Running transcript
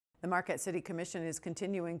The Marquette City Commission is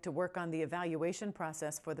continuing to work on the evaluation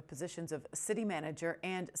process for the positions of city manager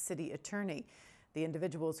and city attorney. The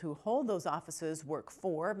individuals who hold those offices work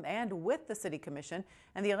for and with the City Commission,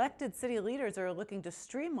 and the elected city leaders are looking to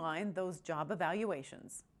streamline those job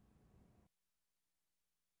evaluations.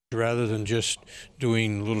 Rather than just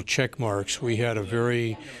doing little check marks, we had a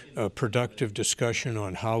very productive discussion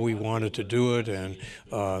on how we wanted to do it and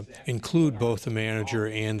include both the manager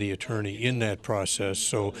and the attorney in that process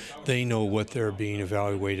so they know what they're being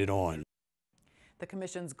evaluated on. The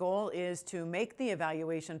Commission's goal is to make the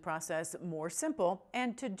evaluation process more simple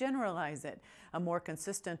and to generalize it. A more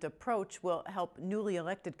consistent approach will help newly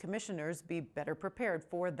elected commissioners be better prepared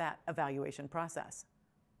for that evaluation process.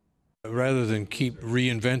 Rather than keep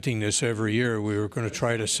reinventing this every year, we were going to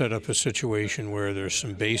try to set up a situation where there's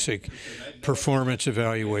some basic performance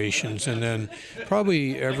evaluations, and then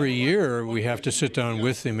probably every year we have to sit down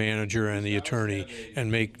with the manager and the attorney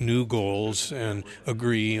and make new goals and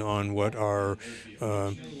agree on what our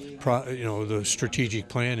the strategic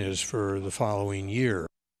plan is for the following year.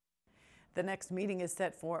 The next meeting is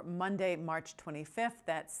set for Monday, March 25th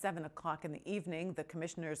at 7 o'clock in the evening. The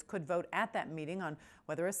commissioners could vote at that meeting on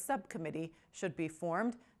whether a subcommittee should be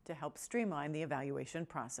formed to help streamline the evaluation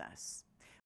process.